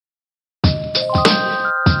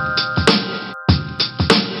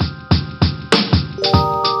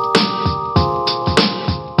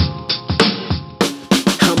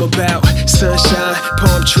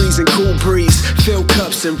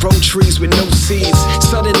house and row trees with no seeds.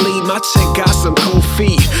 Suddenly my chick got some cold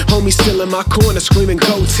feet. Homie still in my corner screaming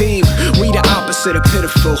go team. We the opposite of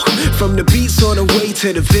pitiful, from the beats all the way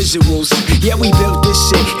to the visuals. Yeah, we built this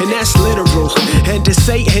shit and that's literal, and to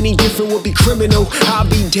say any different would be criminal. I'll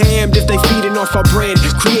be damned if they feeding off our brand,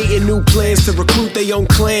 creating new plans to recruit their own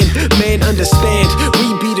clan. Man, understand, we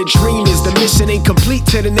be the dreamers. The mission ain't complete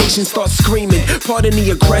till the nation starts screaming. Pardon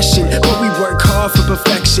the aggression, but we work hard for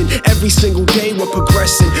perfection. Every single day we're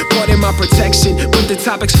progressing. Pardon my protection, but the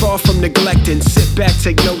topic's far from neglecting. Sit back,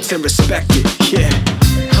 take notes and respect it. Yeah,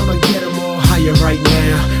 I'ma get them all higher right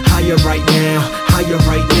now, higher right now, higher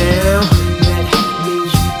right now. Let me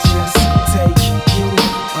just take you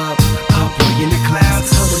up, up in the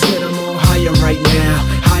clouds. I'ma get them all higher right now,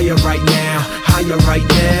 higher right now, higher right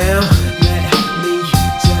now. Let me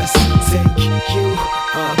just take you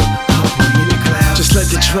up, up in the clouds. Just let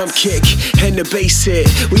the drum kick and the bass hit.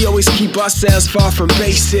 We always keep ourselves far from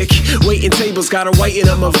basic. Waiting tables gotta whiten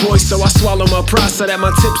up my voice, so I swallow my pride so that my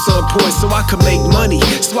tips on point. So I can make money,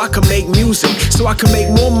 so I can make music, so I can make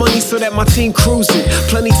more money so that my team cruising.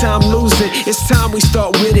 Plenty time losing, it's time we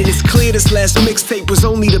start winning. It's clear this last mixtape was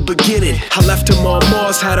only the beginning. I left them on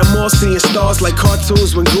Mars, had them all seeing stars like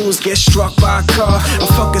cartoons when goons get struck by a car. I'm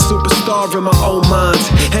fucking superstar in my own mind,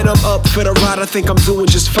 and I'm up for the ride. I think I'm doing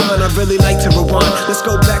just fine. I really like to rewind. Let's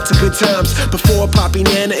go back to good times before Poppy,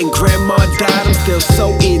 Nana, and Grandma died. I'm still so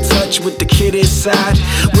in touch with the kid inside.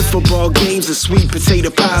 With football games and sweet potato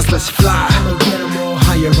pies, let's fly. I'ma get them all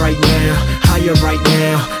higher right now, higher right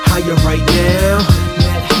now, higher right now.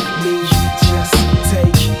 Let me just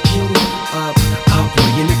take you up, up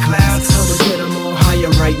in the clouds. I'ma get them all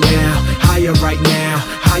higher right now, higher right now,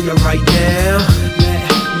 higher right now. Let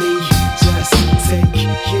me just take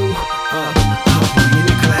you up, up in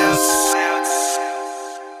the clouds.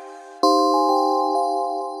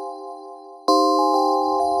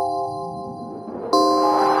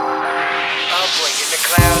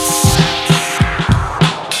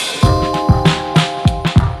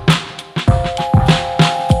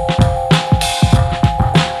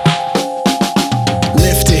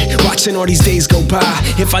 Watching all these days go by.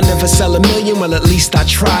 If I never sell $1 million, well at least I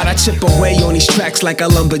tried. I chip away on these tracks like a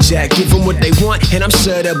lumberjack. Give them what they want and I'm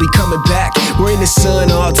sure they'll be coming back. We're in the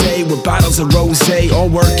sun all day with bottles of rosé. All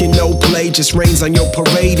work and no play, just rains on your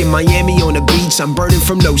parade. In Miami on the beach, I'm burning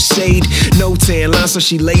from no shade. No tan line so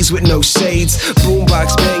she lays with no shades.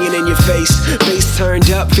 Boombox banging in your face, bass turned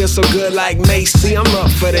up, feel so good like Mace. See, I'm up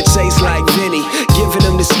for the chase like Vinny, giving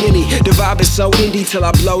them the skinny. The vibe is so indie till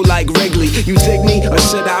I blow like Wrigley. You dig me or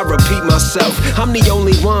should I repeat myself? I'm the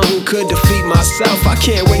only one who could defeat myself. I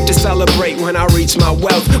can't wait to celebrate when I reach my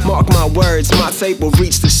wealth. Mark my words, my tape will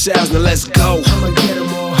reach the shelves. Now let's go. I'ma get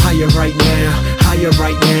them all higher right now, higher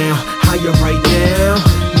right now, higher right now.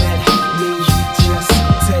 Let me just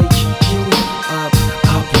take you up,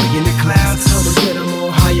 up in the clouds. I'ma get them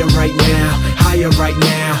all higher right now, higher right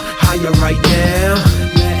now, higher right now.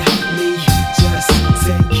 Let me just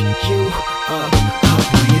take you up, up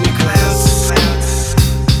in the clouds.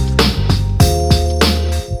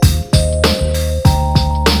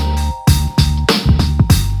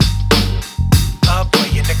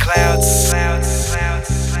 Clouds.